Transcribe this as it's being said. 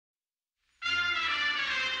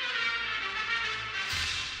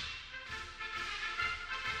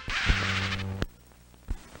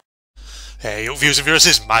Hey viewers and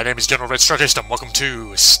viewers, my name is General Red Strategist and welcome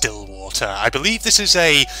to Stillwater. I believe this is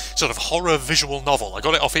a sort of horror visual novel. I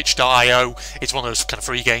got it off itch.io. It's one of those kind of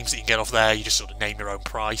free games that you can get off there. You just sort of name your own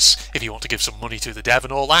price if you want to give some money to the dev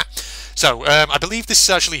and all that. So I believe this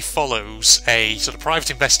actually follows a sort of private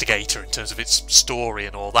investigator in terms of its story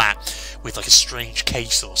and all that, with like a strange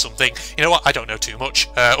case or something. You know what, I don't know too much,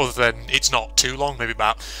 other than it's not too long, maybe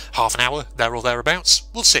about half an hour, there or thereabouts.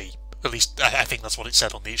 We'll see. At least, I think that's what it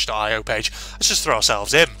said on the itch.io page. Let's just throw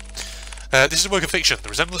ourselves in. This is a work of fiction. The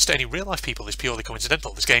resemblance to any real-life people is purely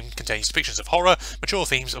coincidental. This game contains depictions of horror, mature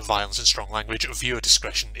themes of violence and strong language. Viewer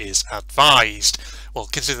discretion is advised. Well,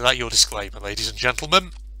 consider that your disclaimer, ladies and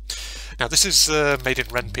gentlemen. Now, this is made in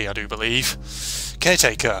Renpi, I do believe.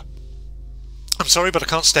 Caretaker. I'm sorry, but I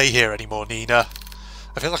can't stay here anymore, Nina.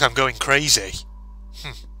 I feel like I'm going crazy.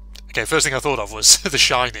 Okay, first thing I thought of was The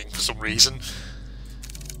Shining, for some reason.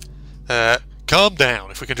 Calm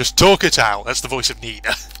down, if we can just talk it out. That's the voice of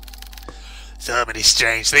Nina. So many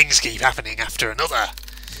strange things keep happening after another.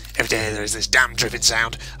 Every day there is this damn dripping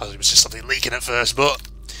sound. I thought it was just something leaking at first, but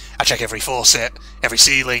I check every faucet, every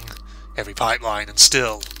ceiling, every pipeline, and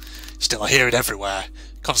still I hear it everywhere,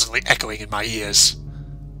 constantly echoing in my ears.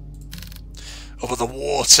 Over the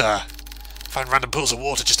water. I find random pools of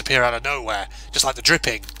water just appear out of nowhere, just like the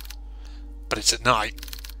dripping. But it's at night.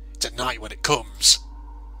 It's at night when it comes.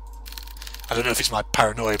 I don't know if it's my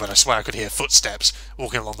paranoia, but I swear I could hear footsteps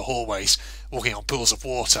walking along the hallways, walking on pools of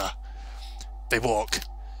water. They walk,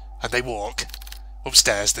 and they walk,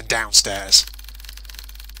 upstairs, then downstairs.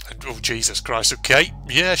 And, oh Jesus Christ, okay,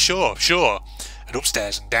 yeah, sure. And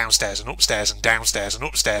upstairs and downstairs and upstairs and downstairs and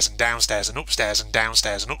upstairs and downstairs and upstairs and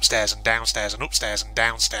downstairs and upstairs and downstairs and upstairs and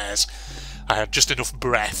downstairs. I had just enough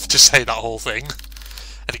breath to say that whole thing.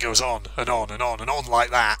 And it goes on and on and on and on like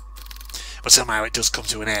that. But somehow it does come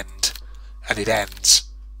to an end. And it ends,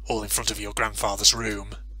 all in front of your grandfather's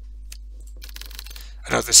room.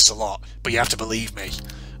 I know this is a lot, but you have to believe me.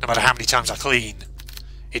 No matter how many times I clean,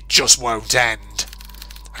 it just won't end.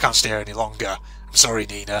 I can't stay here any longer. I'm sorry,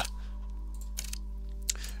 Nina.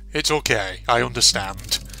 It's okay, I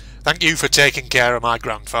understand. Thank you for taking care of my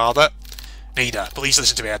grandfather. Nina, please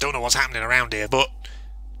listen to me. I don't know what's happening around here, but...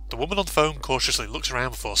 The woman on the phone cautiously looks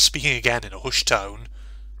around before speaking again in a hushed tone.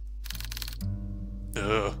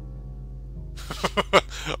 Ugh.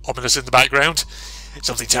 Ominous in the background.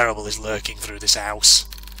 Something terrible is lurking through this house.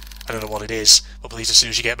 I don't know what it is, but please, as soon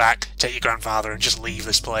as you get back, take your grandfather and just leave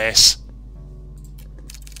this place.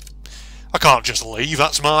 I can't just leave,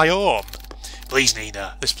 that's my home. Please,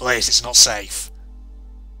 Nina, this place is not safe.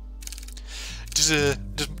 Do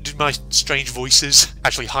my strange voices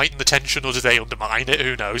actually heighten the tension, or do they undermine it?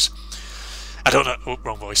 Who knows? I don't know. Oh,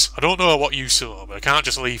 wrong voice. I don't know what you saw, but I can't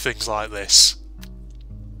just leave things like this.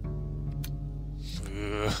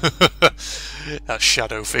 That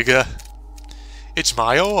shadow figure. It's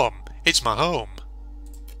my home. It's my home.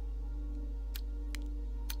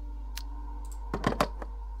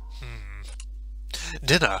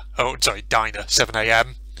 Dinner. Oh, sorry, diner. 7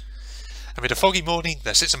 AM. Amid a foggy morning,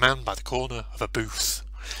 there sits a man by the corner of a booth.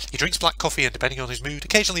 He drinks black coffee and, depending on his mood,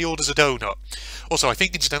 occasionally orders a donut. Also, I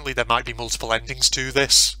think, incidentally, there might be multiple endings to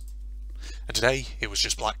this. And today, it was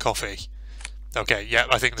just black coffee. Okay, yeah,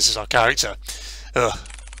 I think this is our character. Ugh.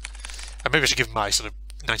 And maybe I should give him my sort of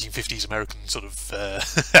 1950s American sort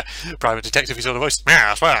of private detective sort of voice.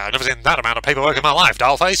 Yeah, I swear, I've never seen that amount of paperwork in my life,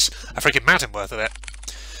 dollface. A freaking mountain worth of it.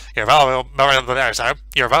 You're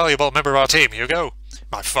a valuable member of our team, Hugo.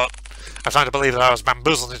 My foot. I'm starting to believe that I was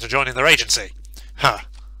bamboozled into joining their agency. Huh.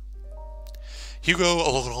 Hugo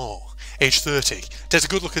Laurent, age 30, takes a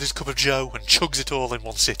good look at his cup of joe and chugs it all in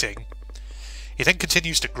one sitting. He then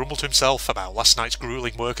continues to grumble to himself about last night's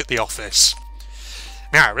gruelling work at the office.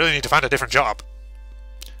 Yeah, I really need to find a different job.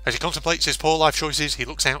 As he contemplates his poor life choices, he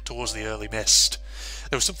looks out towards the early mist.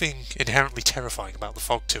 There was something inherently terrifying about the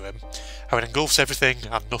fog to him, how it engulfs everything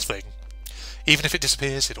and nothing. Even if it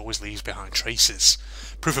disappears, it always leaves behind traces,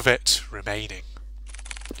 proof of it remaining.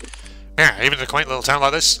 Yeah, even in a quaint little town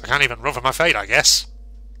like this, I can't even run from my fate, I guess.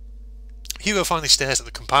 Hugo finally stares at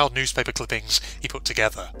the compiled newspaper clippings he put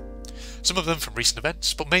together. Some of them from recent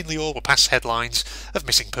events, but mainly all were past headlines of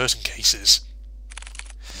missing person cases.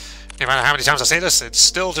 No matter how many times I see this, it's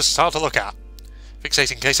still just hard to look at.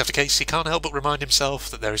 Fixating case after case, he can't help but remind himself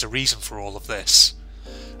that there is a reason for all of this.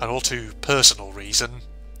 An all too personal reason.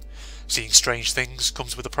 Seeing strange things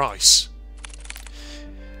comes with a price.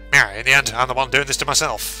 Yeah, in the end, I'm the one doing this to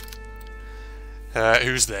myself.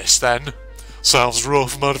 Who's this, then? Sounds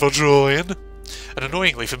rough, man, if I join. An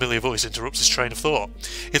annoyingly familiar voice interrupts his train of thought.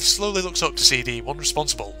 He slowly looks up to see the one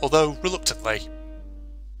responsible, although reluctantly.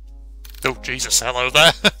 Oh, Jesus, hello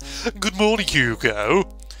there. Good morning, Hugo.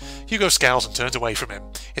 Hugo scowls and turns away from him.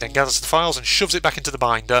 He then gathers the files and shoves it back into the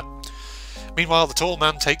binder. Meanwhile, the tall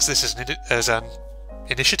man takes this as an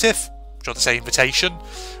initiative, or to say invitation,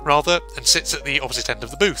 rather, and sits at the opposite end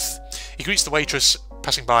of the booth. He greets the waitress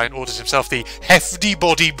passing by and orders himself the hefty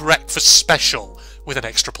body breakfast special with an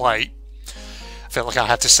extra plate. I felt like I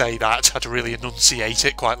had to say that, had to really enunciate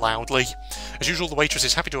it quite loudly. As usual, the waitress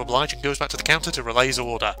is happy to oblige and goes back to the counter to relay his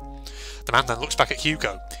order. The man then looks back at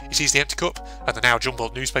Hugo. He sees the empty cup and the now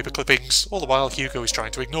jumbled newspaper clippings, all the while Hugo is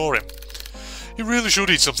trying to ignore him. You really should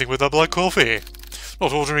eat something with that black coffee.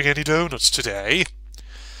 Not ordering any donuts today.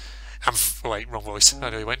 Wait, wrong voice. I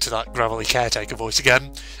know he went to that gravelly caretaker voice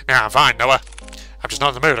again. Yeah, I'm fine, Noah. I'm just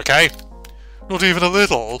not in the mood, okay? Not even a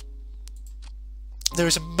little. There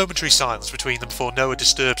is a momentary silence between them before Noah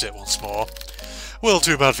disturbs it once more. Well,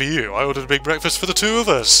 too bad for you. I ordered a big breakfast for the two of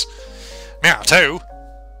us. Meow, too.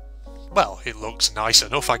 Well, it looks nice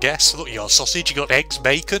enough, I guess. Look, you got sausage, you got eggs,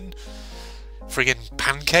 bacon, friggin'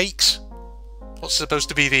 pancakes. What's supposed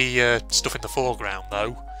to be the stuff in the foreground,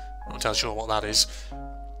 though? I'm not entirely sure what that is.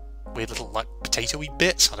 Weird little, like, potato-y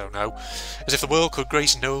bits? I don't know. As if the world could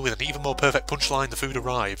grace Noah with an even more perfect punchline, the food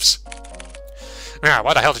arrives. Now,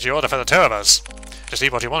 why the hell did you order for the two of us? Just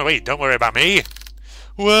eat what you want to eat, don't worry about me.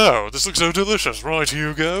 Wow, this looks so delicious, right,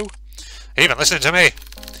 Hugo? Even listening to me?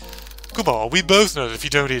 Come on, we both know that if you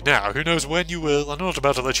don't eat now, who knows when you will. I'm not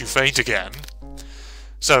about to let you faint again.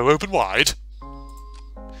 So, open wide.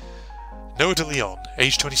 Noah de Leon,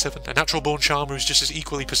 age 27, a natural-born charmer who's just as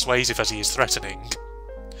equally persuasive as he is threatening.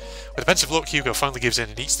 With a pensive look, Hugo finally gives in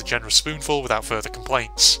and eats the generous spoonful without further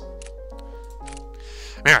complaints.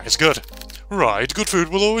 Yeah, it's good. Right, good food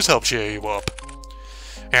will always help cheer you up.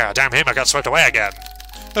 Yeah, damn him, I got swept away again.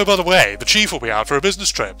 Oh, by the way, the chief will be out for a business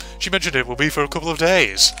trip. She mentioned it will be for a couple of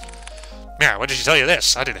days. Yeah, when did she tell you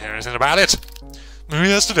this? I didn't hear anything about it.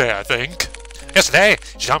 Yesterday, I think. Yesterday?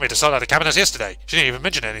 She told me to sort out the cabinets yesterday. She didn't even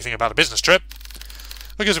mention anything about a business trip.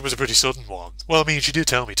 I guess it was a pretty sudden one. Well, I mean, she did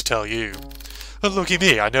tell me to tell you. And lucky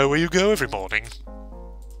me, I know where you go every morning.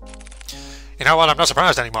 You know what, I'm not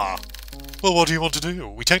surprised anymore. Well, what do you want to do?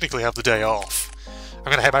 We technically have the day off. I'm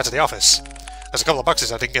going to head back to the office. There's a couple of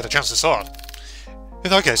boxes I didn't get a chance to sort. In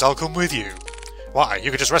that case, I'll come with you. Why? You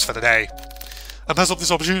could just rest for the day. And pass up this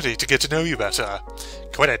opportunity to get to know you better.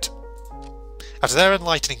 Quit it. After their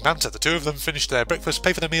enlightening banter, the two of them finish their breakfast,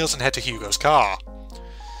 pay for their meals, and head to Hugo's car.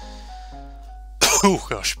 Oh,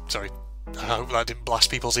 gosh, sorry. I hope that didn't blast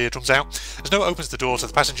people's eardrums out. As Noah opens the door to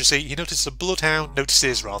the passenger seat, he notices a bloodhound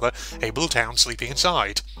sleeping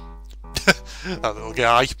inside. That little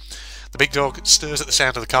guy. The big dog stirs at the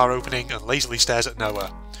sound of the car opening and lazily stares at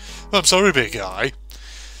Noah. I'm sorry, big guy.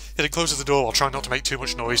 Yet it closes the door while trying not to make too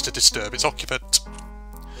much noise to disturb its occupant.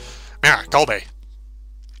 Meow, Colby.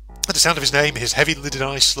 At the sound of his name, his heavy-lidded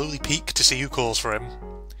eyes slowly peek to see who calls for him.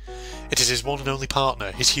 It is his one and only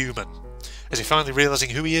partner, his human. As he finally realising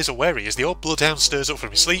who he is or where he is, the old bloodhound stirs up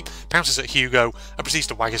from his sleep, pounces at Hugo, and proceeds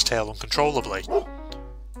to wag his tail uncontrollably.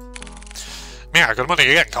 Meow, good morning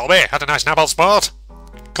again, Colby. Had a nice nap, old sport?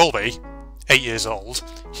 Colby, 8 years old,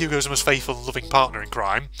 Hugo's most faithful and loving partner in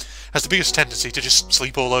crime, has the biggest tendency to just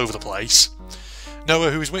sleep all over the place.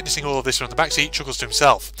 Noah, who is witnessing all of this from the backseat, chuckles to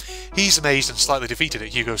himself. He's amazed and slightly defeated at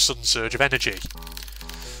Hugo's sudden surge of energy.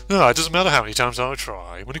 No, it doesn't matter how many times I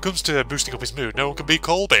try. When it comes to boosting up his mood, no one can beat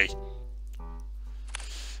Colby.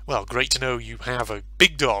 Well, great to know you have a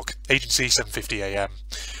big dog. Agency 7:50 AM.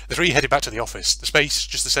 The three headed back to the office, the space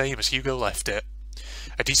just the same as Hugo left it.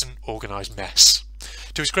 A decent, organised mess.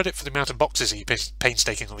 To his credit for the amount of boxes he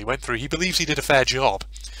painstakingly went through, he believes he did a fair job.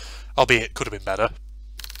 Albeit, could have been better.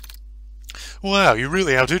 Wow, you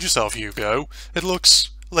really outdid yourself, Hugo. It looks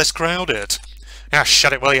less crowded. Ah,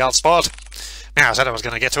 shut it, will you, old sport? Now, I said I was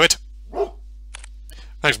going to get to it.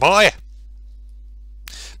 Thanks, boy.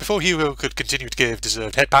 Before Hugo could continue to give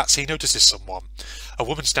deserved headpats, he notices someone. A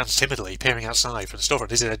woman stands timidly, peering outside from the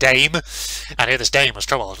storefront. Is it a dame? I knew this dame was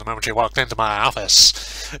trouble the moment she walked into my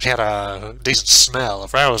office. She had a decent smell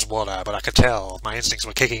of rose water, but I could tell my instincts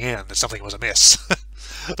were kicking in that something was amiss.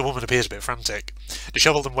 The woman appears a bit frantic.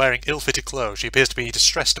 Dishevelled and wearing ill-fitted clothes, she appears to be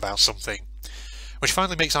distressed about something. When she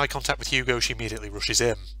finally makes eye contact with Hugo, she immediately rushes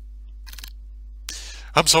in.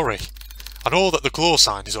 I'm sorry. I know that the claw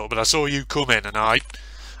sign is up, but I saw you come in and I...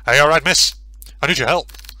 Are you alright, miss? I need your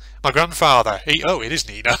help. My grandfather, oh, it is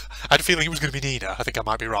Nina. I had a feeling it was going to be Nina. I think I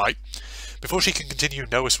might be right. Before she can continue,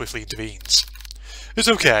 Noah swiftly intervenes. It's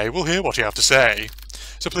okay, we'll hear what you have to say.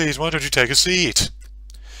 So please, why don't you take a seat?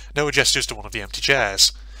 Noah gestures to one of the empty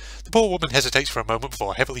chairs. The poor woman hesitates for a moment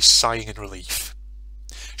before heavily sighing in relief.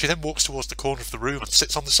 She then walks towards the corner of the room and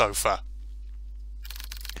sits on the sofa.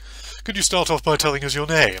 Could you start off by telling us your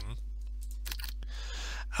name?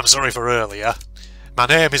 I'm sorry for earlier. My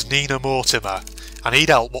name is Nina Mortimer. I need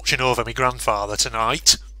help watching over my grandfather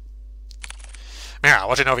tonight. Meow,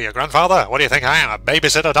 watching over your grandfather? What do you think I am, a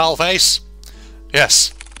babysitter dollface?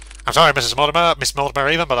 Yes. I'm sorry, Mrs. Mortimer, Miss Mortimer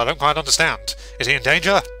even, but I don't quite understand. Is he in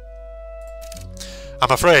danger?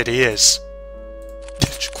 I'm afraid he is.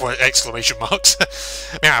 Exclamation marks.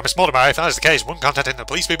 Meow, Miss Mortimer, if that is the case, wouldn't contacting the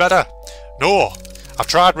police be better? No. I've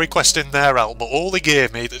tried requesting their help, but all they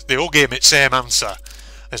gave me the same answer.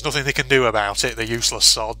 There's nothing they can do about it, the useless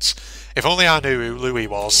sods. If only I knew who Louis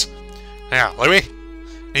was. Now, Louis?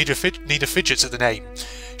 Nina fidgets at the name.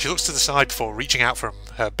 She looks to the side before reaching out from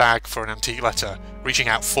her bag for an antique letter. Reaching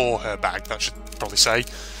out for her bag, that should probably say.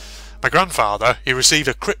 My grandfather, he received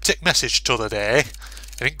a cryptic message t'other day.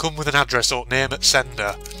 It didn't come with an address or name at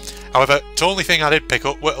sender. However, the only thing I did pick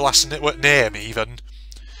up were name even.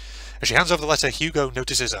 As she hands over the letter, Hugo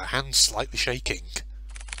notices her hand slightly shaking.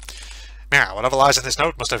 Meow, whatever lies in this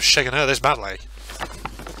note must have shaken her this badly.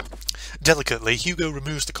 Delicately, Hugo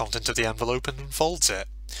removes the content of the envelope and unfolds it.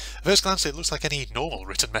 At first glance, it looks like any normal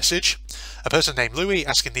written message. A person named Louis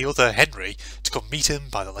asking the other, Henry, to come meet him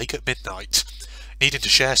by the lake at midnight, needing to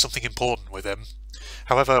share something important with him.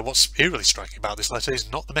 However, what's eerily striking about this letter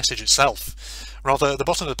is not the message itself. Rather, at the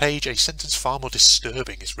bottom of the page, a sentence far more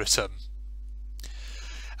disturbing is written.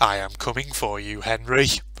 I am coming for you, Henry.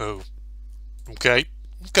 Oh, okay.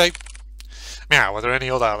 Meow, were there any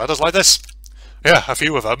other letters like this? Yeah, a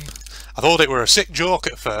few of them. I thought it were a sick joke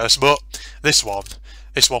at first, but this one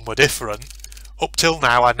were different. Up till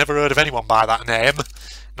now, I'd never heard of anyone by that name.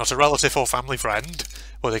 Not a relative or family friend.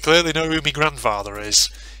 Well, they clearly know who my grandfather is.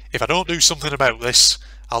 If I don't do something about this,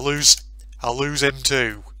 I'll lose him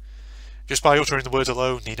too. Just by uttering the words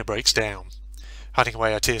alone, Nina breaks down. Hiding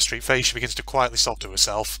away her tear-streaked face, she begins to quietly sob to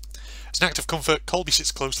herself. As an act of comfort, Colby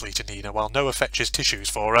sits closely to Nina while Noah fetches tissues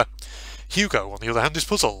for her. Hugo, on the other hand, is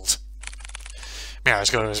puzzled. Yeah,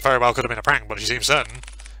 this very well could have been a prank, but she seems certain.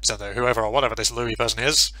 So that whoever or whatever this Louis person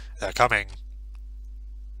is, they're coming.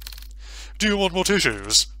 Do you want more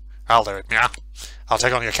tissues? I'll do it, yeah. I'll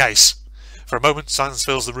take on your case. For a moment, silence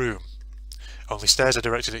fills the room. Only stares are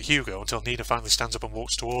directed at Hugo until Nina finally stands up and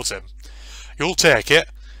walks towards him. You'll take it?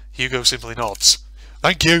 Hugo simply nods.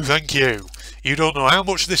 Thank you. You don't know how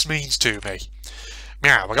much this means to me.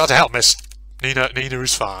 Meow, we got to help, miss. Nina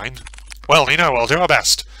is fine. Well, Nina, we'll do our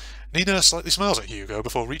best. Nina slightly smiles at Hugo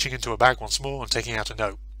before reaching into her bag once more and taking out a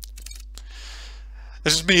note.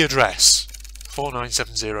 This is me address,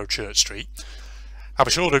 4970 Church Street. I'll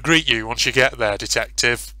be sure to greet you once you get there,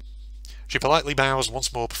 detective. She politely bows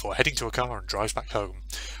once more before heading to her car and drives back home.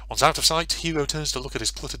 Once out of sight, Hugo turns to look at his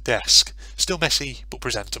cluttered desk. Still messy, but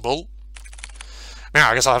presentable. Now,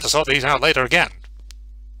 I guess I'll have to sort these out later again.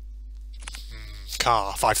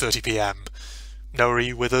 Car, 5:30 PM. Noah, are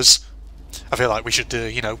you with us? I feel like we should,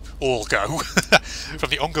 all go. From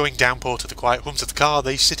the ongoing downpour to the quiet hums of the car,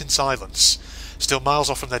 they sit in silence. Still miles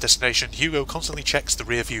off from their destination, Hugo constantly checks the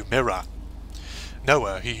rear-view mirror.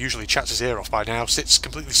 Noah, who usually chats his ear off by now, sits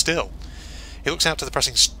completely still. He looks out to the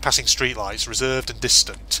passing streetlights, reserved and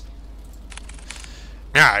distant.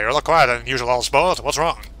 Yeah, you're a lot quieter than usual, old sport. What's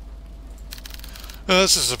wrong?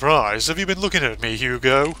 That's a surprise. Have you been looking at me,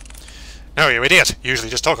 Hugo? No, you idiot.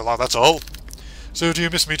 Usually just talk a lot, that's all. So do you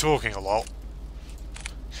miss me talking a lot?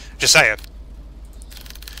 Just say it.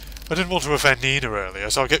 I didn't want to offend Nina earlier,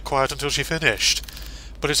 so I'll get quiet until she finished.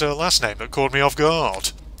 But it's her last name that caught me off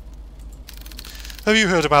guard. Have you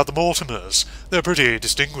heard about the Mortimers? They're a pretty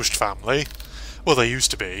distinguished family. Well, they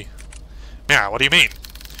used to be. Meow, what do you mean?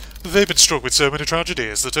 They've been struck with so many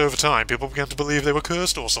tragedies that over time people began to believe they were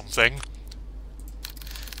cursed or something.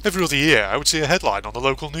 Every other year I would see a headline on the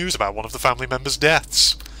local news about one of the family members'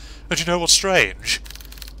 deaths. And you know what's strange?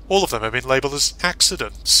 All of them have been labelled as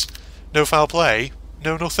accidents. No foul play,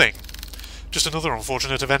 no nothing. Just another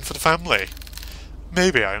unfortunate event for the family.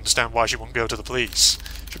 Maybe I understand why she wouldn't go to the police.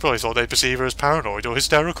 She probably thought they'd perceive her as paranoid or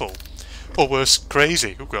hysterical. Or worse,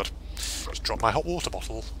 crazy. Oh god. Just dropped my hot water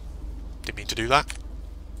bottle. Didn't mean to do that.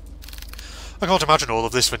 I can't imagine all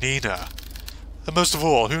of this for Nina. And most of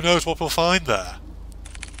all, who knows what we'll find there?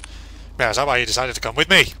 Yeah, is that why you decided to come with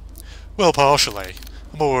me? Well, partially.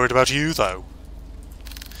 I'm more worried about you, though.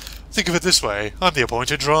 Think of it this way, I'm the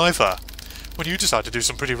appointed driver. When you decide to do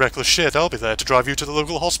some pretty reckless shit, I'll be there to drive you to the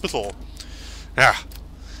local hospital. Yeah.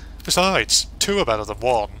 Besides, two are better than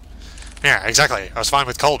one. Yeah, exactly. I was fine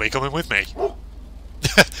with Colby coming with me.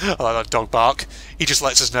 I like that dog bark. He just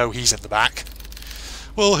lets us know he's in the back.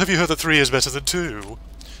 Well, have you heard that 3 is better than 2?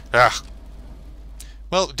 Yeah.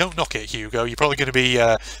 Well, don't knock it, Hugo. You're probably going to be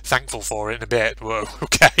thankful for it in a bit. Whoa,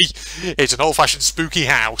 okay. It's an old-fashioned spooky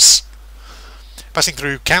house. Passing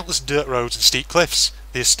through countless dirt roads and steep cliffs,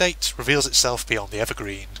 the estate reveals itself beyond the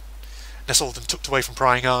evergreen. Nestled and tucked away from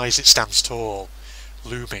prying eyes, it stands tall,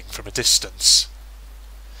 looming from a distance.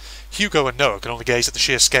 Hugo and Noah can only gaze at the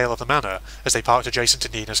sheer scale of the manor as they parked adjacent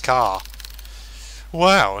to Nina's car.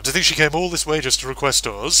 Wow, and to think she came all this way just to request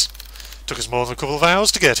us? Took us more than a couple of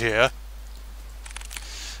hours to get here.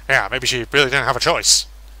 Yeah, maybe she really didn't have a choice.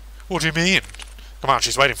 What do you mean? Come on,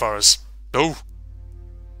 she's waiting for us. No.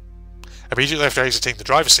 Immediately after exiting the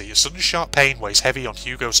driver's seat, a sudden sharp pain weighs heavy on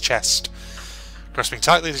Hugo's chest. Grasping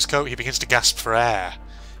tightly at his coat, he begins to gasp for air.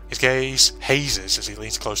 His gaze hazes as he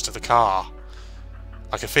leans close to the car.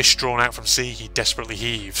 Like a fish drawn out from sea, he desperately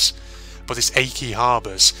heaves. But this ache he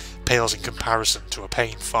harbours pales in comparison to a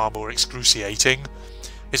pain far more excruciating.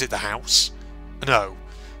 Is it the house? No.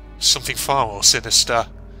 Something far more sinister.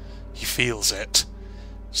 He feels it.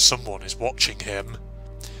 Someone is watching him.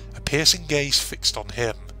 A piercing gaze fixed on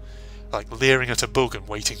him, like leering at a bug and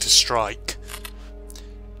waiting to strike.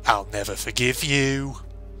 I'll never forgive you.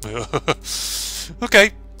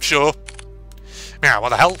 Okay, sure. Now, what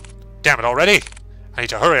the hell? Damn it already. I need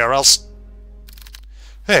to hurry or else...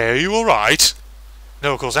 Hey, are you alright?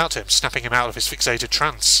 Noah calls out to him, snapping him out of his fixated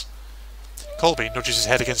trance. Colby nudges his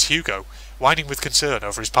head against Hugo, whining with concern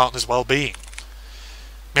over his partner's well-being.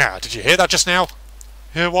 Yeah, did you hear that just now?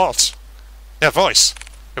 Hear what? That voice.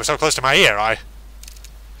 It was so close to my ear,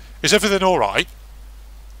 Is everything alright?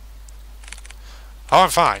 Oh, I'm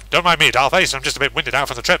fine. Don't mind me, dollface. I'm just a bit winded out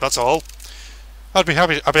from the trip, that's all. I'd be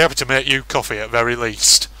happy to make you coffee at very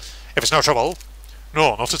least. If it's no trouble.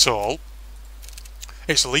 No, not at all.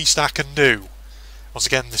 It's the least I can do. Once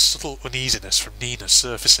again, this subtle uneasiness from Nina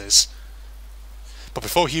surfaces. But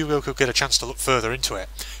before Hugo could get a chance to look further into it,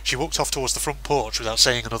 she walked off towards the front porch without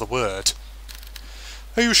saying another word.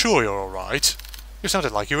 Are you sure you're alright? You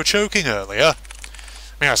sounded like you were choking earlier.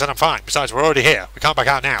 Yeah, I said I'm fine. Besides, we're already here. We can't back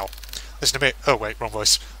out now. Listen to me. Oh, wait, wrong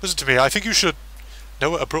voice. Listen to me. I think you should...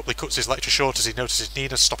 Noah abruptly cuts his lecture short as he notices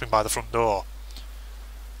Nina stopping by the front door.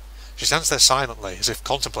 She stands there silently, as if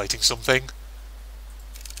contemplating something.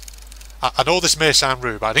 I know this may sound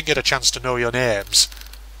rude, but I didn't get a chance to know your names.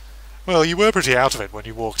 Well, you were pretty out of it when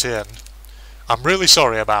you walked in. I'm really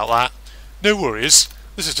sorry about that. No worries.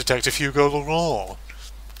 This is Detective Hugo Laurent.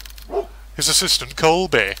 His assistant,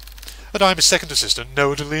 Colby. And I'm his second assistant,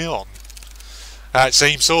 Noah de Leon. It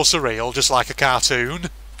seems so surreal, just like a cartoon.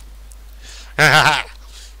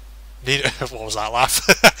 Nina, what was that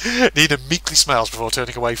laugh? Nina meekly smiles before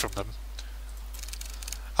turning away from them.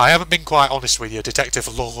 I haven't been quite honest with you, Detective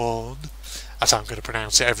Laurent. That's how I'm going to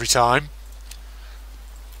pronounce it every time.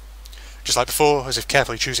 Just like before, as if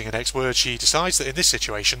carefully choosing her next word, she decides that in this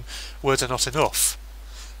situation, words are not enough.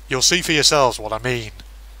 You'll see for yourselves what I mean.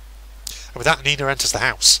 And with that, Nina enters the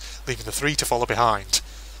house, leaving the three to follow behind.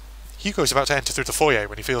 Hugo is about to enter through the foyer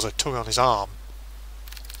when he feels a tug on his arm.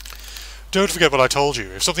 Don't forget what I told you.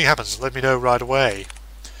 If something happens, let me know right away.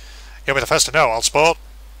 You'll be the first to know, old sport.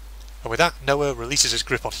 And with that, Noah releases his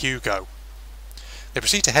grip on Hugo. They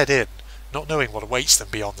proceed to head in, not knowing what awaits them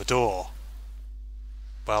beyond the door.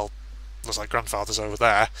 Well, looks like grandfather's over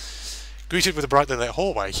there. Greeted with a brightly lit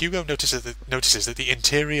hallway, Hugo notices that the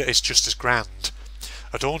interior is just as grand.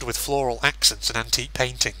 Adorned with floral accents and antique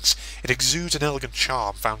paintings, it exudes an elegant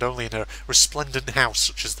charm found only in a resplendent house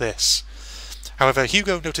such as this. However,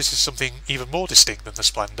 Hugo notices something even more distinct than the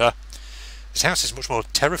splendour. This house is much more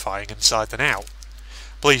terrifying inside than out.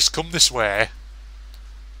 Please, come this way.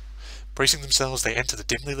 Bracing themselves, they enter the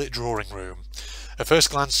dimly lit drawing room. At first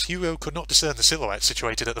glance, Hugo could not discern the silhouette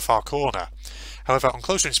situated at the far corner. However, on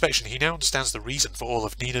closer inspection, he now understands the reason for all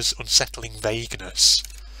of Nina's unsettling vagueness.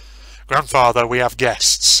 Grandfather, we have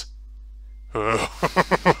guests.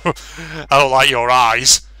 I don't like your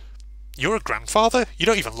eyes. You're a grandfather? You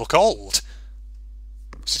don't even look old.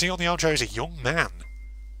 Sitting on the armchair is a young man.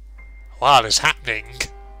 What is happening?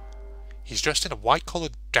 He's dressed in a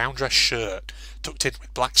white-collared down-dress shirt, tucked in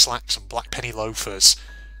with black slacks and black penny loafers.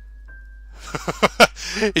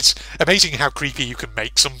 It's amazing how creepy you can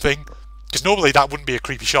make something. Because normally that wouldn't be a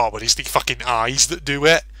creepy shot, but it's the fucking eyes that do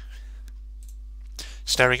it.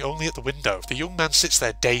 Staring only at the window, the young man sits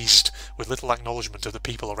there dazed, with little acknowledgement of the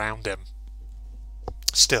people around him.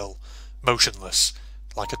 Still, motionless,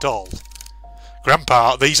 like a doll.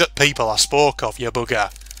 Grandpa, these are people I spoke of, you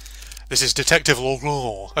bugger. This is Detective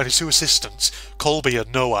Laurent and his two assistants, Colby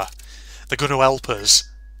and Noah. They're going to help us.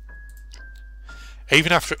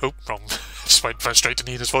 Even after... Oh, wrong. Just went straight to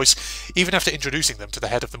Nina's voice. Even after introducing them to the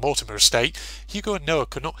head of the Mortimer estate, Hugo and Noah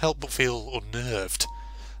could not help but feel unnerved.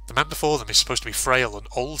 The man before them is supposed to be frail and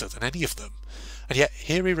older than any of them, and yet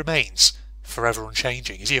here he remains, forever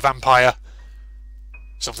unchanging. Is he a vampire?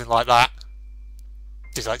 Something like that.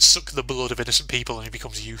 They like suck the blood of innocent people and he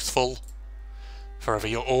becomes youthful. Forever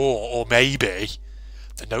young. Or maybe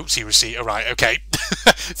the notes he received. Oh, right, okay.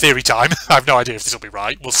 Theory time. I have no idea if this will be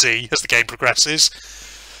right. We'll see as the game progresses.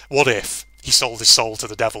 What if he sold his soul to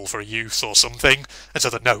the devil for a youth or something, and so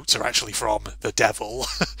the notes are actually from the devil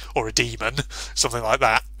or a demon, something like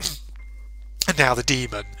that. And now the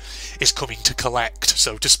demon is coming to collect,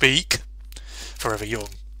 so to speak. Forever young.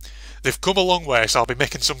 They've come a long way, so I'll be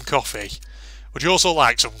making some coffee. Would you also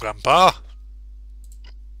like some, Grandpa?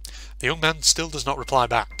 The young man still does not reply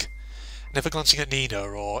back, never glancing at Nina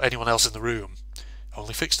or anyone else in the room,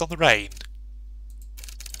 only fixed on the rain.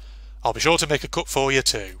 I'll be sure to make a cup for you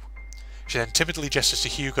too. She then timidly gestures to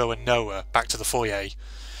Hugo and Noah back to the foyer.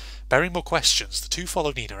 Bearing more questions, the two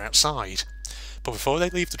follow Nina outside. But before they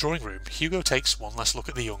leave the drawing room, Hugo takes one last look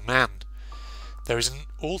at the young man. There is an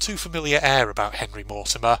all too familiar air about Henry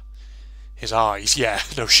Mortimer. His eyes, yeah,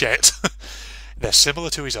 no shit. They're similar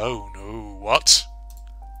to his own. Oh, what?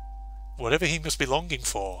 Whatever he must be longing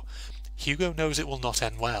for, Hugo knows it will not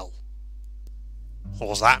end well. What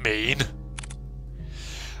does that mean?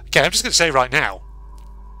 Okay, I'm just going to say right now,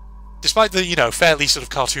 despite the, fairly sort of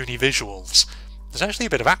cartoony visuals, there's actually a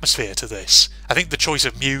bit of atmosphere to this. I think the choice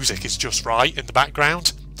of music is just right in the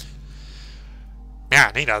background.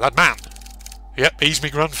 Yeah, Nina, that man. Yep, he's my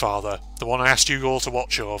grandfather, the one I asked you all to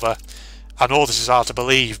watch over. I know this is hard to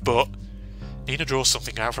believe, but... Nina draws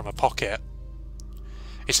something out from her pocket.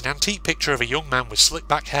 It's an antique picture of a young man with slick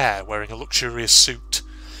back hair wearing a luxurious suit.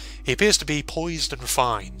 He appears to be poised and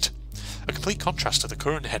refined, a complete contrast to the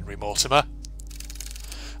current Henry Mortimer.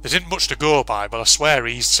 There isn't much to go by, but I swear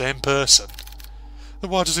he's the same person.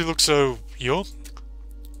 Then why does he look so young?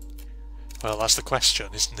 Well, that's the question,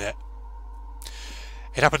 isn't it?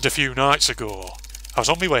 It happened a few nights ago. I was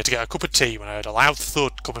on my way to get a cup of tea when I heard a loud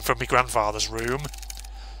thud coming from my grandfather's room.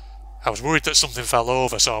 I was worried that something fell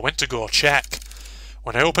over, so I went to go check.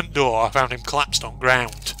 When I opened the door, I found him collapsed on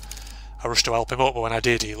ground. I rushed to help him up, but when I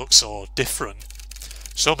did, he looked so different.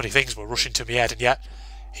 So many things were rushing to my head, and yet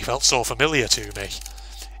he felt so familiar to me.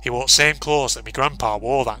 He wore the same clothes that my grandpa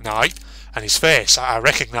wore that night, and his face, I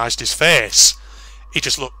recognised his face. He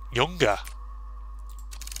just looked younger.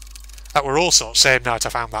 That were also the same night I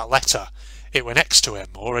found that letter. It were next to him,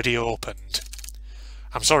 already opened.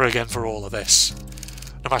 I'm sorry again for all of this.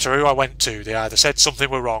 No matter who I went to, they either said something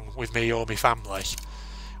were wrong with me or my family.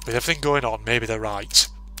 With everything going on, maybe they're right.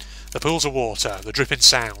 The pools of water, the dripping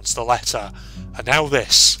sounds, the letter, and now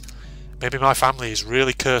this. Maybe my family is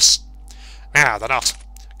really cursed. Nah, they're not.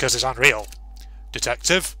 Curses aren't real.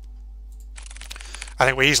 Detective? I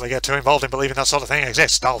think we easily get too involved in believing that sort of thing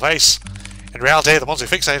exists, dollface. In reality, the ones who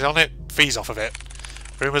fixate on it feast off of it.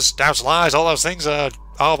 Rumours, doubts, lies, all those things are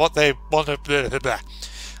what they want to...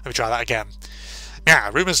 Let me try that again.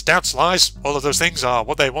 Yeah, rumours, doubts, lies, all of those things are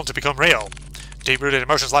what they want to become real. Deep-rooted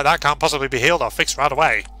emotions like that can't possibly be healed or fixed right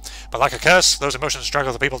away. But like a curse, those emotions drag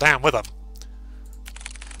other people down with them.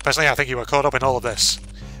 Personally, I think you were caught up in all of this.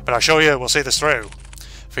 But I assure you we'll see this through.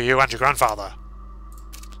 For you and your grandfather.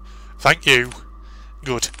 Thank you.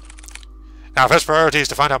 Good. Now, first priority is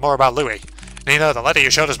to find out more about Louis. Nina, the letter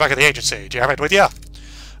you showed us back at the agency. Do you have it with you?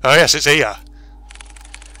 Oh yes, it's here.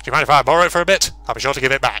 Do you mind if I borrow it for a bit? I'll be sure to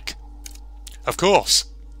give it back. Of course.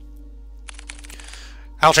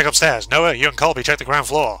 I'll check upstairs. Noah, you and Colby check the ground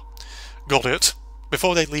floor. Got it.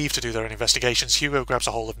 Before they leave to do their investigations, Hugo grabs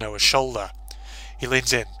a hold of Noah's shoulder. He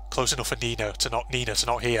leans in, close enough for Nina to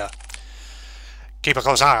not hear. Keep a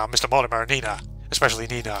close eye on Mr. Mortimer and Nina, especially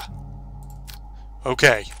Nina.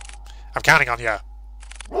 Okay. I'm counting on you.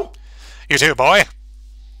 You too, boy.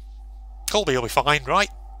 Colby will be fine, right?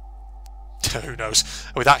 Who knows?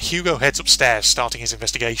 With that, Hugo heads upstairs, starting his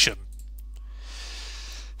investigation.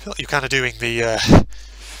 I feel like you're kind of doing the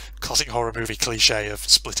classic horror movie cliche of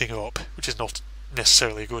splitting up, which is not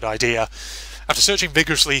necessarily a good idea. After searching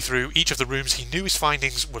vigorously through each of the rooms, he knew his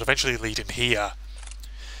findings would eventually lead him here.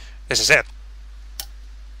 This is it.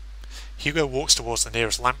 Hugo walks towards the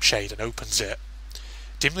nearest lampshade and opens it.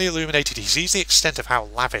 Dimly illuminated, he sees the extent of how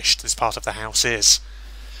lavish this part of the house is.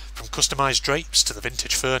 From customised drapes to the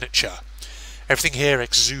vintage furniture, everything here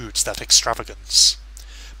exudes that extravagance.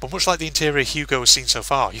 But much like the interior Hugo has seen so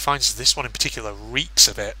far, he finds this one in particular reeks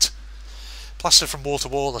of it. Plastered from wall to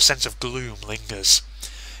wall, a sense of gloom lingers.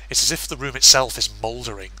 It's as if the room itself is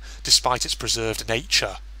mouldering, despite its preserved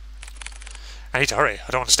nature. I need to hurry,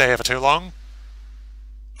 I don't want to stay here for too long.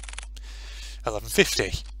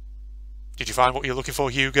 11:50. Did you find what you're looking for,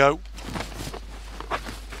 Hugo?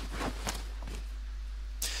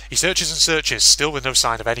 He searches and searches, still with no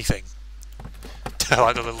sign of anything. I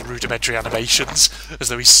like the little rudimentary animations, as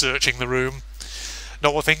though he's searching the room.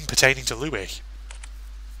 Not one thing pertaining to Louis.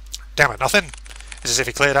 Damn it, nothing. It's as if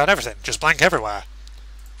he cleared out everything, just blank everywhere.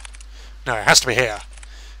 No, it has to be here.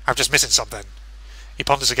 I'm just missing something. He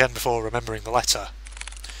ponders again before remembering the letter.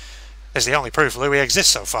 It's the only proof Louis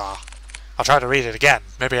exists so far. I'll try to read it again.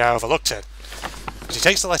 Maybe I overlooked it. As he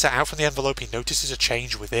takes the letter out from the envelope, he notices a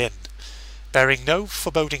change within. Bearing no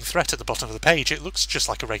foreboding threat at the bottom of the page, it looks just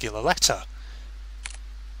like a regular letter.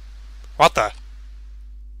 What the?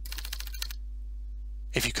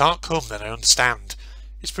 If you can't come, then I understand.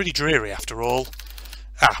 It's pretty dreary after all.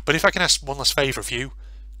 But if I can ask one last favour of you,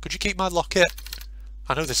 could you keep my locket?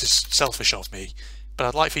 I know this is selfish of me, but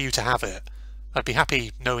I'd like for you to have it. I'd be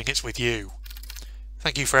happy knowing it's with you.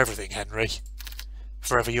 Thank you for everything, Henry.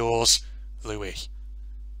 Forever yours, Louis.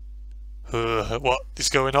 What is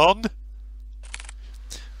going on?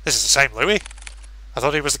 This is the same Louis. I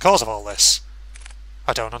thought he was the cause of all this.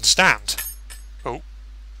 I don't understand. Oh.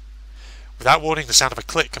 Without warning, the sound of a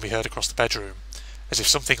click can be heard across the bedroom, as if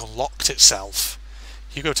something unlocked itself.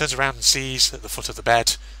 Hugo turns around and sees, at the foot of the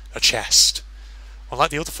bed, a chest.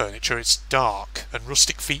 Unlike the other furniture, its dark and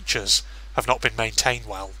rustic features have not been maintained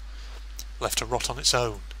well, left to rot on its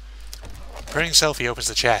own. Preparing himself, he opens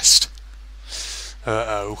the chest.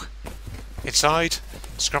 Uh-oh. Inside,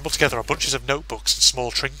 scrambled together are bunches of notebooks and small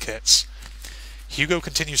trinkets. Hugo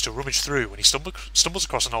continues to rummage through when he stumbles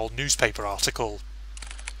across an old newspaper article.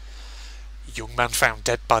 Young man found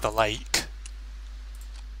dead by the lake.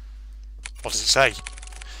 What does it say?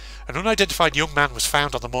 An unidentified young man was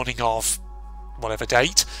found on the morning of whatever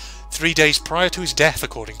date, 3 days prior to his death,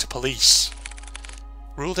 according to police.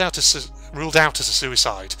 Ruled out as a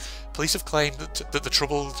suicide, police have claimed that the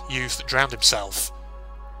troubled youth drowned himself.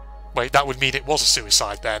 Wait, that would mean it was a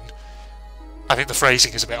suicide then. I think the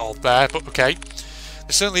phrasing is a bit odd there, but okay.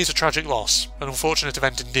 This certainly is a tragic loss, an unfortunate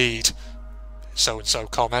event indeed. So-and-so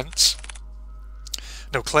comments.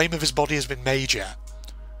 No claim of his body has been made yet.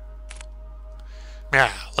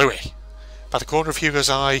 Yeah, Louis. By the corner of Hugo's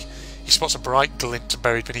eye, he spots a bright glint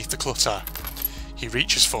buried beneath the clutter. He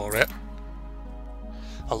reaches for it.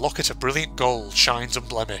 A locket of brilliant gold shines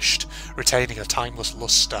unblemished, retaining a timeless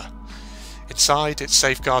lustre. Inside, it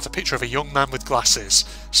safeguards a picture of a young man with glasses,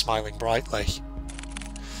 smiling brightly.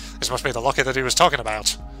 This must be the locket that he was talking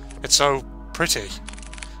about. It's so pretty.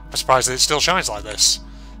 I'm surprised that it still shines like this.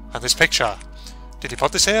 And this picture. Did he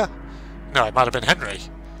put this here? No, it might have been Henry.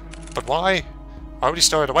 But why? Why would he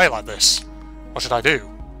store it away like this? What should I do?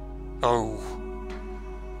 Oh.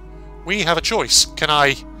 We have a choice.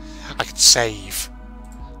 I can save.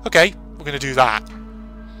 Okay, we're going to do that.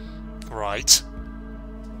 Right.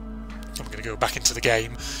 I'm going to go back into the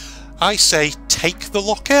game. I say take the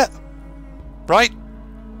locket. Right?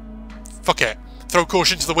 Fuck it. Throw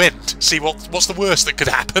caution to the wind. See what's the worst that could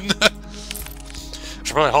happen. I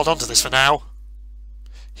should probably hold on to this for now.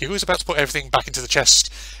 Hugo is about to put everything back into the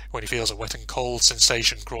chest when he feels a wet and cold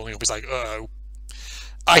sensation crawling up. He's like, uh-oh.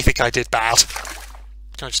 I think I did bad.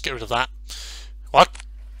 Can I just get rid of that? What?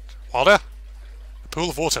 Water? A pool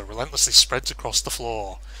of water relentlessly spreads across the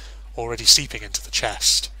floor, already seeping into the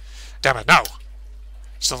chest. Damn it, no!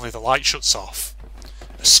 Suddenly the light shuts off.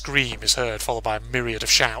 A scream is heard, followed by a myriad of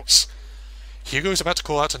shouts. Hugo is about to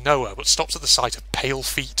call out to Noah, but stops at the sight of pale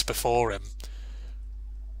feet before him.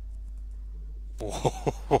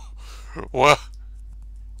 What?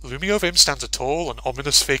 Looming over him stands a tall and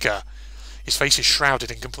ominous figure. His face is shrouded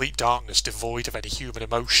in complete darkness, devoid of any human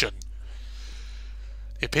emotion.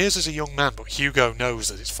 It appears as a young man, but Hugo knows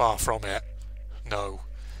that it's far from it. No,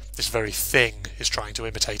 this very thing is trying to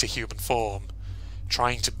imitate a human form.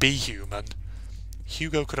 Trying to be human.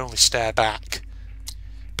 Hugo could only stare back.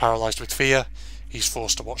 Paralysed with fear, he's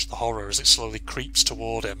forced to watch the horror as it slowly creeps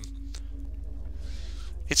toward him.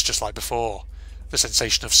 It's just like before. The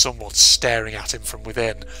sensation of someone staring at him from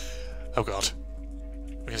within. Oh god.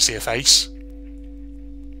 We're going to see a face?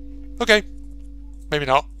 Okay. Maybe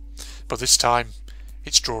not. But this time,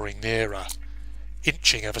 it's drawing nearer.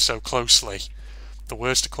 Inching ever so closely. The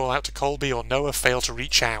words to call out to Colby or Noah fail to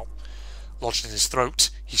reach out. Lodged in his throat,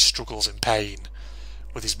 he struggles in pain.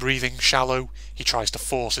 With his breathing shallow, he tries to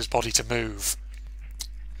force his body to move.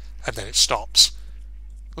 And then it stops.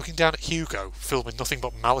 Looking down at Hugo, filled with nothing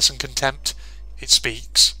but malice and contempt, it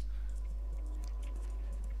speaks.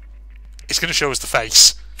 It's going to show us the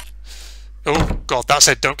face. Oh god, that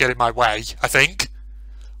said don't get in my way, I think.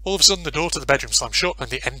 All of a sudden the door to the bedroom slams shut and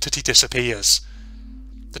the entity disappears.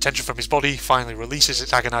 The tension from his body finally releases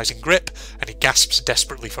its agonising grip and he gasps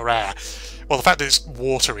desperately for air. Well, the fact that it's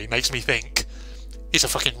watery makes me think it's a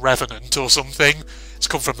fucking revenant or something. It's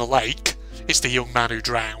come from the lake. It's the young man who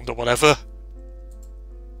drowned or whatever.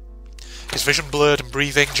 His vision blurred and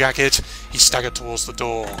breathing jagged, he staggered towards the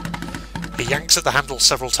door. He yanks at the handle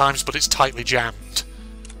several times, but it's tightly jammed.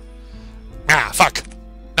 Ah, fuck!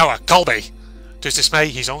 Noah, Colby! To his dismay,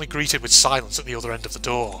 he's only greeted with silence at the other end of the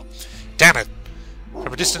door. Damn it!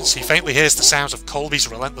 From a distance, he faintly hears the sounds of Colby's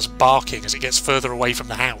relentless barking as it gets further away from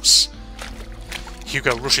the house.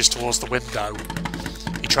 Hugo rushes towards the window.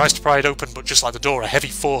 He tries to pry it open, but just like the door, a heavy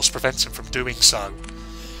force prevents him from doing so.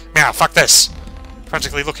 Meow, fuck this!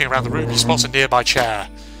 Frantically looking around the room, he spots a nearby chair.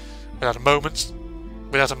 Without a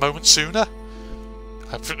moment sooner?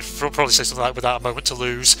 I'd probably say something like without a moment to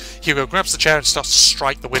lose. Hugo grabs the chair and starts to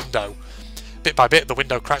strike the window. Bit by bit, the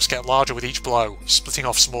window cracks get larger with each blow, splitting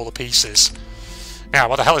off smaller pieces. Now,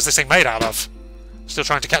 what the hell is this thing made out of? Still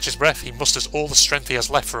trying to catch his breath, he musters all the strength he has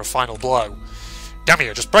left for a final blow. Damn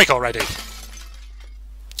you, just break already!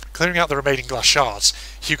 Clearing out the remaining glass shards,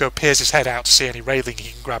 Hugo peers his head out to see any railing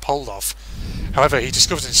he can grab hold of. However, he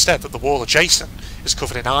discovers instead that the wall adjacent is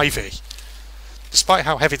covered in ivy. Despite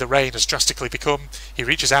how heavy the rain has drastically become, he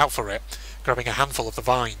reaches out for it, grabbing a handful of the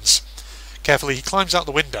vines. Carefully, he climbs out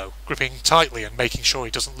the window, gripping tightly and making sure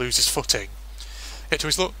he doesn't lose his footing. Yet to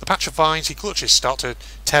his look, the patch of vines he clutches start to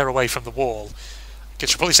tear away from the wall. I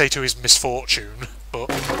should probably say to his misfortune,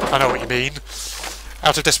 but I know what you mean.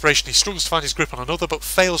 Out of desperation, he struggles to find his grip on another, but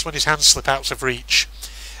fails when his hands slip out of reach.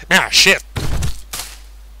 Ah, shit!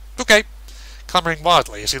 Okay. Clamouring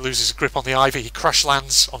wildly as he loses his grip on the ivy, he crash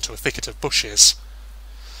lands onto a thicket of bushes.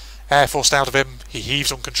 Air forced out of him, he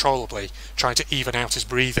heaves uncontrollably, trying to even out his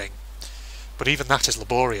breathing. But even that is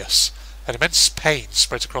laborious. An immense pain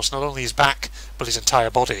spreads across not only his back, but his entire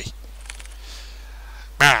body.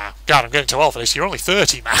 Ah, God, I'm getting too old for this. You're only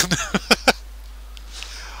 30, man.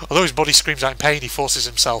 Although his body screams out in pain, he forces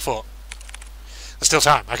himself up. There's still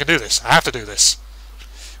time. I can do this. I have to do this.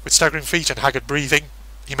 With staggering feet and haggard breathing,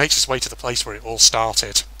 he makes his way to the place where it all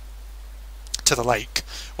started. To the lake,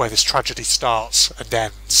 where this tragedy starts and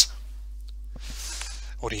ends.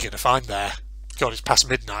 What are you going to find there? God, it's past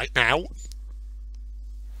midnight now.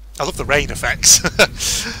 I love the rain effects.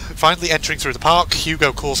 Finally entering through the park,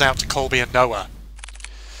 Hugo calls out to Colby and Noah.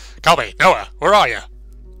 Colby, Noah, where are you?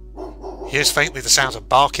 He hears faintly the sounds of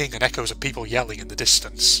barking and echoes of people yelling in the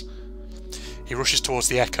distance. He rushes towards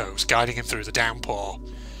the echoes, guiding him through the downpour.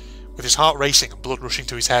 With his heart racing and blood rushing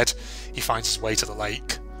to his head, he finds his way to the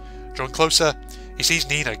lake. Drawing closer, he sees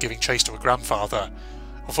Nina giving chase to her grandfather.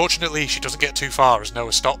 Unfortunately, she doesn't get too far as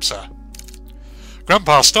Noah stops her.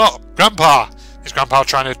 Grandpa, stop! Grandpa! Is Grandpa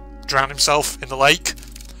trying to drown himself in the lake?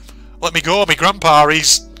 Let me go, me Grandpa,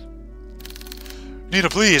 he's... Nina,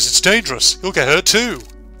 please, it's dangerous. You'll get hurt too.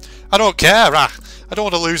 I don't care, I don't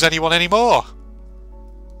want to lose anyone anymore.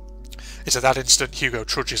 It's at that instant Hugo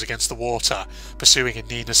trudges against the water, pursuing in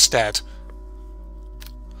Nina's stead.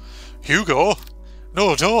 Hugo?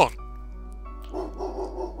 No, don't.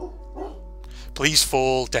 Please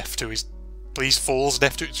falls deaf to his...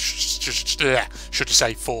 should he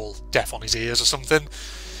say fall deaf on his ears or something?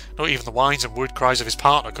 Not even the whines and worried cries of his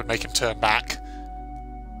partner could make him turn back.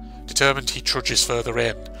 Determined, he trudges further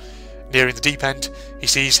in. Nearing the deep end, he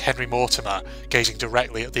sees Henry Mortimer gazing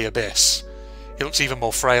directly at the abyss. He looks even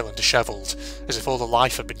more frail and dishevelled, as if all the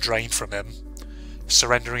life had been drained from him,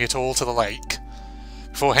 surrendering it all to the lake.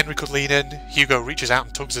 Before Henry could lean in, Hugo reaches out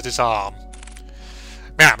and tugs at his arm.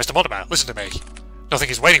 Now, Mr. Mortimer, listen to me. Nothing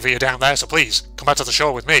is waiting for you down there, so please, come back to the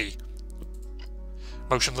shore with me.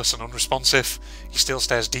 Motionless and unresponsive, he still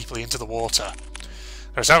stares deeply into the water.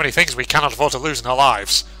 There are so many things we cannot afford to lose in our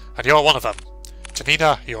lives, and you're one of them. To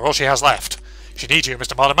Nina, you're all she has left. She needs you,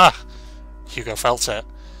 Mr. Mortimer. Hugo felt it.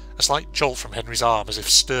 A slight jolt from Henry's arm, as if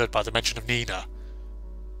stirred by the mention of Nina.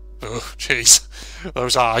 Oh, jeez.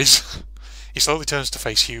 Those eyes. He slowly turns to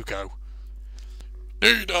face Hugo.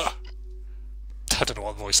 Nina! I don't know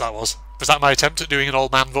what voice that was. Was that my attempt at doing an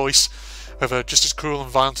old man voice? However, just as cruel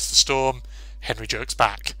and violent as the storm, Henry jerks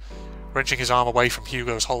back, wrenching his arm away from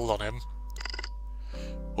Hugo's hold on him.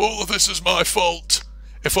 All of this is my fault.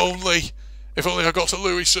 If only I got to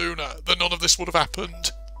Louis sooner, then none of this would have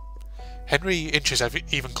happened. Henry inches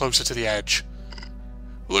even closer to the edge.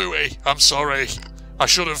 Louis, I'm sorry. I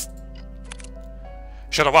should have...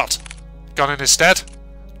 Should have what? Gone in his stead?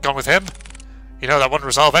 Gone with him? You know that wouldn't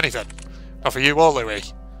resolve anything. Not for you or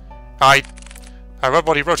Louis. I read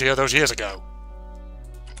what he wrote here those years ago.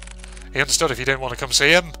 He understood if you didn't want to come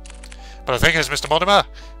see him. But the thing is, Mr. Mortimer,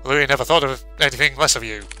 Louis never thought of anything less of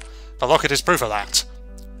you. The locket is proof of that.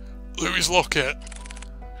 Louis's locket?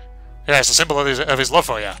 Yeah, it's a symbol of his love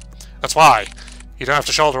for you. That's why. You don't have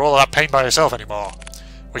to shoulder all of that pain by yourself anymore.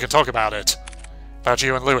 We can talk about it. About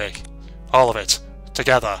you and Louis. All of it.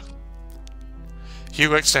 Together.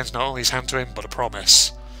 Hugo extends not only his hand to him, but a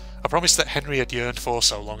promise. A promise that Henry had yearned for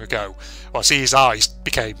so long ago. Well, I see his eyes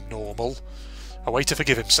became normal. A way to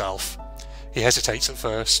forgive himself. He hesitates at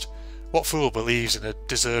first. What fool believes in a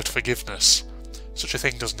deserved forgiveness? Such a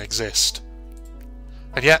thing doesn't exist.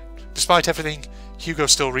 And yet, despite everything, Hugo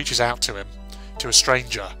still reaches out to him, to a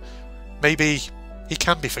stranger. Maybe he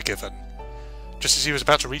can be forgiven. Just as he was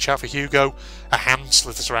about to reach out for Hugo, a hand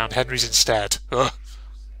slithers around Henry's instead. Ugh.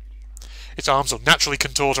 Its arms unnaturally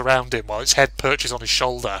contort around him while its head perches on his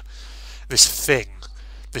shoulder. This thing,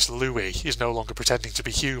 this Louis, is no longer pretending to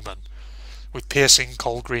be human. With piercing,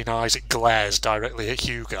 cold green eyes it glares directly at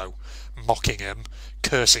Hugo, mocking him,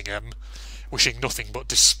 cursing him, wishing nothing but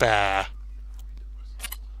despair.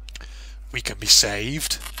 We can be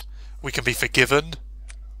saved. We can be forgiven.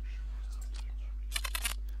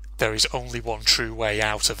 There is only one true way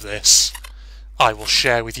out of this. I will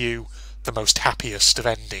share with you the most happiest of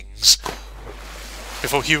endings.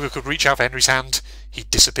 Before Hugo could reach out for Henry's hand, he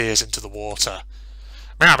disappears into the water.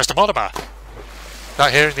 "Now, Mr. Mortimer!"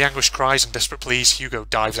 Without hearing the anguished cries and desperate pleas, Hugo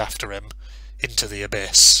dives after him, into the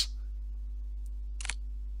abyss.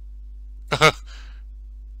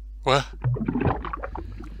 What?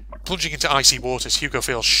 Plunging into icy waters, Hugo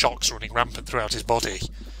feels shocks running rampant throughout his body,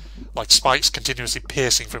 like spikes continuously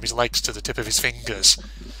piercing from his legs to the tip of his fingers,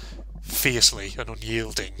 fiercely and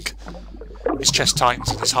unyielding. His chest tightens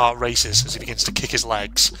and his heart races as he begins to kick his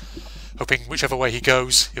legs, hoping whichever way he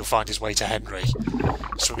goes, he'll find his way to Henry.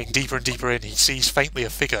 Swimming deeper and deeper in, he sees faintly a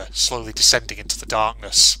figure slowly descending into the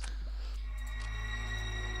darkness.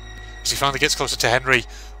 As he finally gets closer to Henry,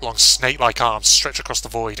 long snake-like arms stretch across the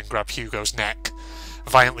void and grab Hugo's neck,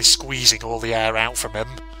 violently squeezing all the air out from him.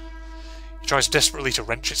 He tries desperately to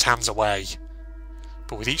wrench its hands away,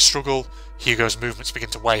 but with each struggle, Hugo's movements begin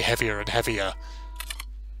to weigh heavier and heavier.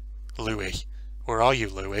 Louis. Where are you,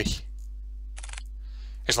 Louis?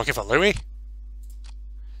 He's looking for Louis?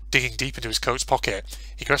 Digging deep into his coat's pocket,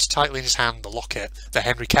 he grasps tightly in his hand the locket that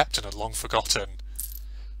Henry kept and had long forgotten,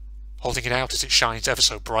 holding it out as it shines ever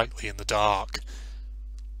so brightly in the dark.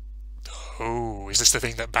 Oh, is this the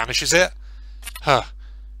thing that banishes it? Huh.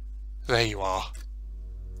 There you are.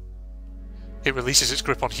 It releases its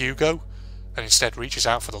grip on Hugo, and instead reaches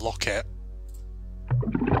out for the locket.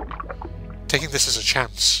 Taking this as a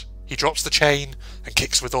chance, he drops the chain and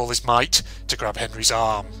kicks with all his might to grab Henry's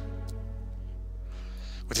arm.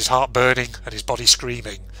 With his heart burning and his body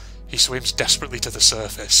screaming, he swims desperately to the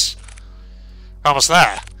surface. Almost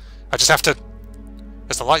there! I just have to...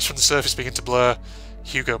 As the lights from the surface begin to blur,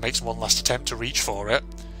 Hugo makes one last attempt to reach for it.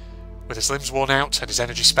 With his limbs worn out and his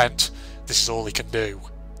energy spent, this is all he can do.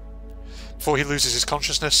 Before he loses his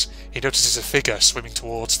consciousness, he notices a figure swimming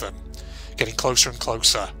towards them, getting closer and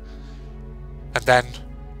closer. And then,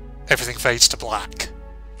 everything fades to black.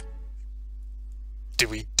 Did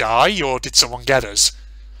we die, or did someone get us?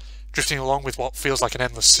 Drifting along with what feels like an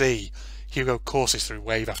endless sea, Hugo courses through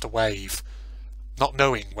wave after wave, not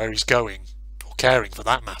knowing where he's going, or caring for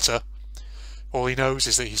that matter. All he knows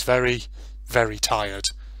is that he's very, very tired.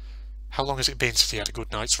 How long has it been since he had a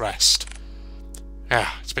good night's rest? Yeah,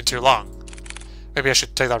 it's been too long. Maybe I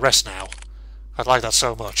should take that rest now. I'd like that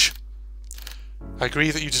so much. I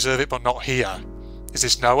agree that you deserve it, but not here. Is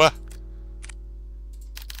this Noah?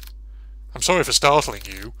 I'm sorry for startling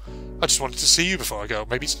you. I just wanted to see you before I go.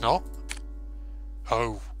 Maybe it's not?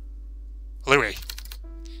 Oh. Louis.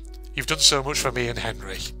 You've done so much for me and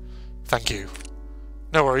Henry. Thank you.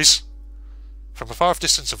 No worries. From a far off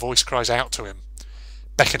distance a voice cries out to him,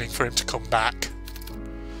 beckoning for him to come back.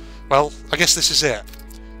 Well, I guess this is it.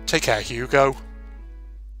 Take care, Hugo.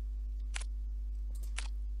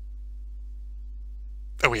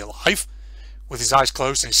 Are we alive? With his eyes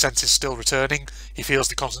closed and his senses still returning, he feels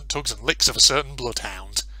the constant tugs and licks of a certain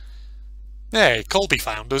bloodhound. Hey, Colby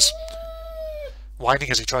found us.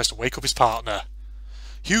 Whining as he tries to wake up his partner.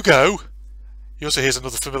 Hugo! He also hears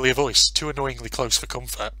another familiar voice, too annoyingly close for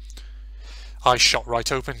comfort. Eyes shot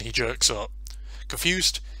right open, he jerks up.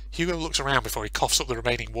 Confused, Hugo looks around before he coughs up the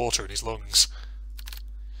remaining water in his lungs.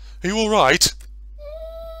 Are you alright?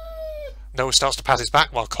 Noah starts to pat his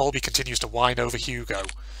back while Colby continues to whine over Hugo.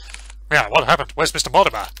 Yeah, what happened? Where's Mr.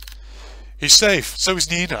 Mortimer? He's safe, so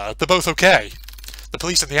is Nina. They're both okay. The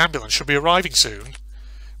police and the ambulance should be arriving soon.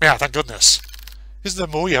 Yeah, thank goodness. Isn't there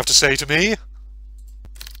more you have to say to me?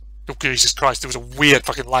 Oh, Jesus Christ, there was a weird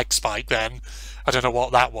fucking lag spike then. I don't know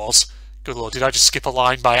what that was. Good lord, did I just skip a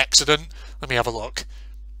line by accident? Let me have a look.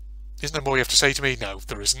 Isn't there more you have to say to me? No,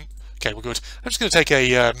 there isn't. Okay, we're good. I'm just going to take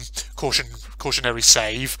a cautionary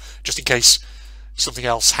save, just in case something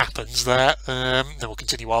else happens there. Then we'll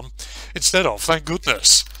continue on. Instead of, thank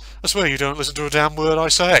goodness. I swear you don't listen to a damn word I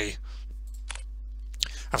say.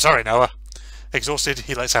 I'm sorry, Noah. Exhausted,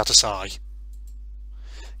 he lets out a sigh.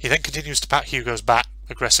 He then continues to pat Hugo's back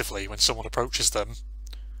aggressively when someone approaches them.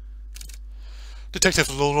 Detective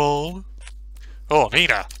Laurent? Oh,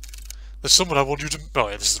 Nina. There's someone I want you to... Oh,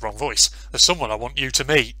 yeah, this is the wrong voice. There's someone I want you to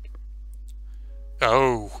meet.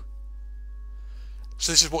 Oh.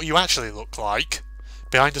 So this is what you actually look like.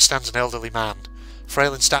 Behind her stands an elderly man.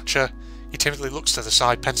 Frail in stature, he timidly looks to the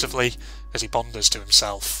side pensively as he ponders to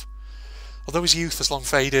himself. Although his youth has long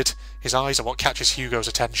faded, his eyes are what catches Hugo's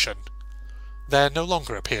attention. They're no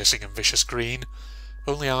longer a piercing and vicious green,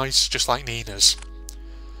 only eyes just like Nina's.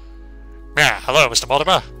 Yeah, hello, Mr.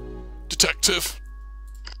 Mortimer. Detective.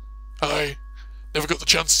 I never got the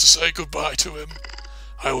chance to say goodbye to him.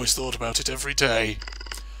 I always thought about it every day.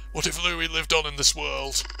 What if Louis lived on in this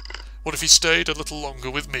world? What if he stayed a little longer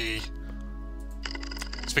with me?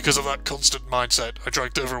 It's because of that constant mindset I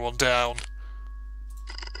dragged everyone down.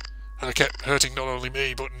 And I kept hurting not only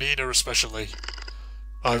me, but Nina especially.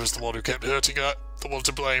 I was the one who kept hurting her, the one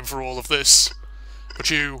to blame for all of this. But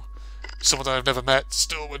you, someone I've never met,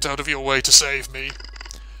 still went out of your way to save me,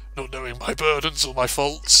 not knowing my burdens or my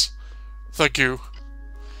faults. Thank you.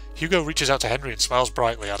 Hugo reaches out to Henry and smiles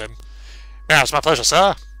brightly at him. Yeah, it's my pleasure,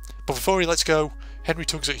 sir. But before he lets go, Henry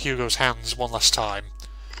tugs at Hugo's hands one last time.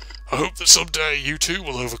 I hope that someday you too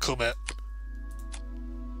will overcome it.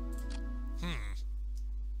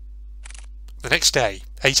 The next day,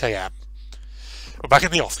 8 AM. We're back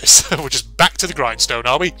in the office. We're just back to the grindstone,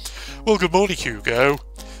 are we? Well, good morning, Hugo.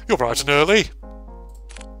 You're bright and early.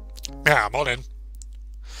 Yeah, morning.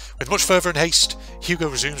 With much fervour and haste, Hugo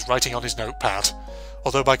resumes writing on his notepad.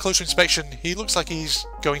 Although by closer inspection, he looks like he's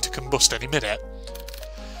going to combust any minute.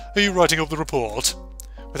 Are you writing up the report?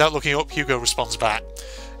 Without looking up, Hugo responds back.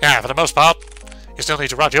 Yeah, for the most part. You still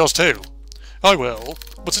need to write yours too. I will,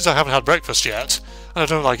 but since I haven't had breakfast yet, and I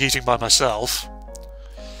don't like eating by myself...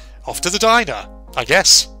 Off to the diner, I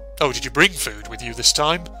guess. Oh, did you bring food with you this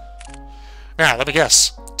time? Yeah, let me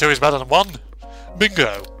guess. 2 is better than 1?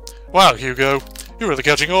 Bingo. Wow, Hugo, you're really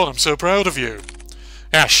catching on. I'm so proud of you.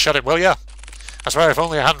 Yeah, shut it, will ya? I swear if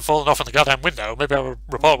only I hadn't fallen off in the goddamn window, maybe our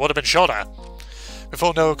report would have been shorter.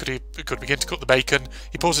 Before Noah could begin to cook the bacon,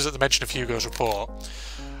 he pauses at the mention of Hugo's report.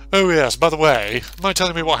 Oh yes, by the way, mind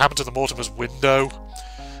telling me what happened to the Mortimer's window?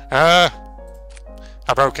 I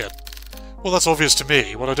broke it. Well, that's obvious to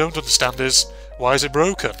me. What I don't understand is, why is it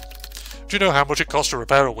broken? Do you know how much it costs to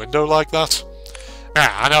repair a window like that?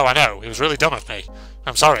 Yeah, I know. It was really dumb of me.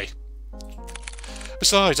 I'm sorry.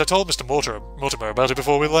 Besides, I told Mr. Mortimer about it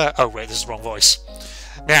before we left. Oh, wait, this is the wrong voice.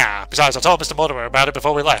 Yeah, besides, I told Mr. Mortimer about it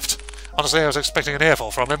before we left. Honestly, I was expecting an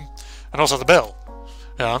earful from him. And also the bill.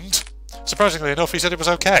 And? Surprisingly enough, he said it was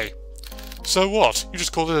okay. So what? You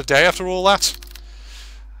just called it a day after all that?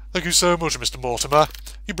 Thank you so much, Mr. Mortimer.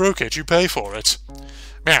 You broke it, you pay for it.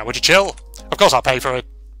 Yeah, would you chill? Of course I'll pay for it.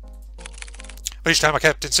 Each time I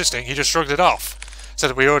kept insisting, he just shrugged it off. Said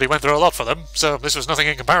that we already went through a lot for them, so this was nothing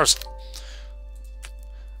in comparison.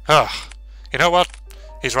 Ah, you know what?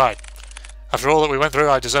 He's right. After all that we went through,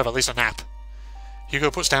 I deserve at least a nap.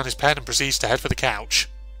 Hugo puts down his pen and proceeds to head for the couch.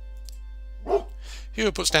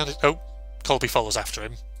 Hugo puts down his... Oh, Colby follows after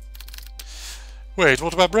him. Wait,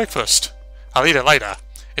 what about breakfast? I'll eat it later.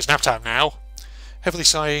 It's nap time now. Heavily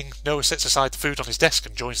sighing, Noah sets aside the food on his desk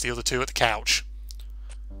and joins the other two at the couch.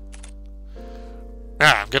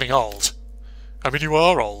 Ah, I'm getting old. I mean, you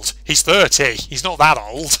are old. He's 30. He's not that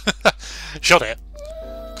old. Shut it.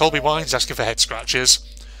 Colby whines, asking for head scratches.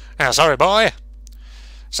 Ah, sorry, boy.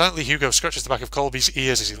 Silently, Hugo scratches the back of Colby's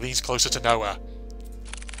ears as he leans closer to Noah.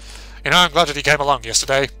 You know, I'm glad that he came along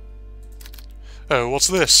yesterday. Oh, what's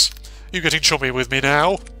this? You getting chummy with me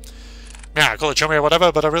now? Yeah, call it chummy or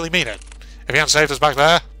whatever, but I really mean it. If you hadn't saved us back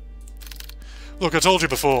there... Look, I told you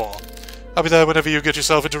before. I'll be there whenever you get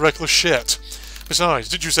yourself into reckless shit. Besides,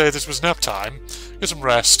 did you say this was nap time? Get some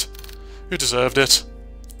rest. You deserved it.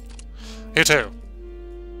 You too.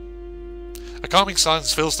 A calming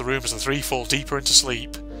silence fills the room as the three fall deeper into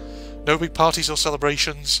sleep. No big parties or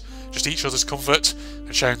celebrations, just each other's comfort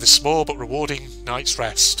and sharing this small but rewarding night's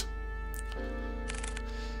rest.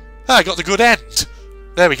 I got the good end.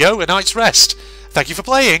 There we go, a night's rest. Thank you for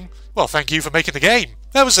playing. Well, thank you for making the game.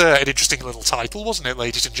 That was an interesting little title, wasn't it,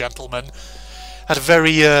 ladies and gentlemen? Had a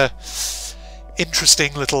very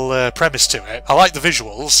interesting little premise to it. I like the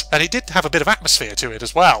visuals, and it did have a bit of atmosphere to it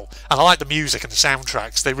as well. And I like the music and the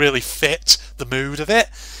soundtracks. They really fit the mood of it.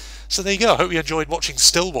 So there you go. I hope you enjoyed watching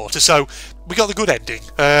Stillwater. So we got the good ending.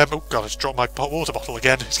 Oh god, I just dropped my hot water bottle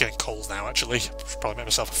again. It's getting cold now, actually. Should probably make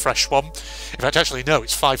myself a fresh one. In fact, actually, no,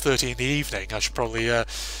 it's 5:30 in the evening. I should probably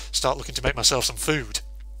start looking to make myself some food.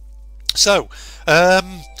 So,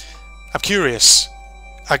 I'm curious.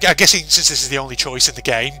 I'm guessing since this is the only choice in the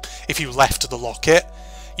game, if you left the locket,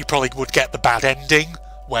 you probably would get the bad ending,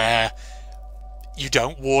 where you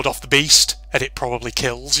don't ward off the beast, and it probably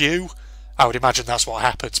kills you. I would imagine that's what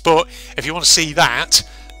happens. But if you want to see that,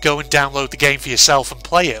 go and download the game for yourself and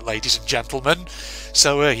play it, ladies and gentlemen.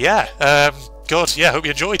 So, yeah, good. Yeah, hope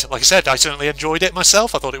you enjoyed it. Like I said, I certainly enjoyed it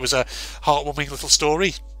myself. I thought it was a heartwarming little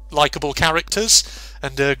story, likeable characters,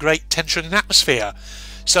 and great tension and atmosphere.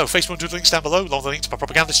 So, Facebook and Twitter links down below, along with the link to my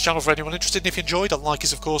propagandist channel for anyone interested. And if you enjoyed, a like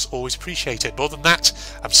is, of course, always appreciated. More than that,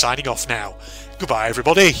 I'm signing off now. Goodbye,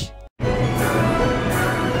 everybody. Did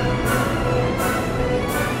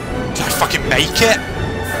I fucking make it?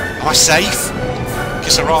 Am I safe?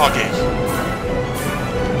 Kisaragi.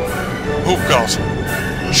 Oh god.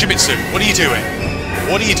 Shimizu, what are you doing?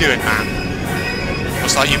 What are you doing, man?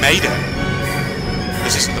 Looks like you made it.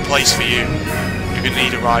 This isn't the place for you. You're gonna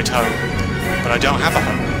need a ride home. But I don't have a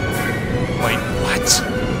home. Wait, what?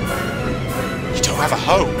 You don't have a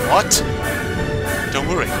home? What? Don't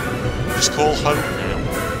worry. Just call home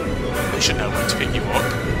now. They should know when to pick you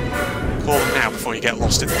up. Call them now before you get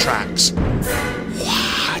lost in the tracks.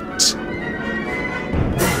 What?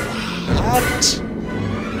 What?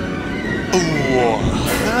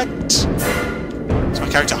 What? Is my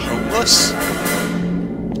character homeless?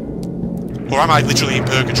 Or am I literally in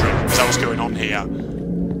purgatory? Is that what's going on here?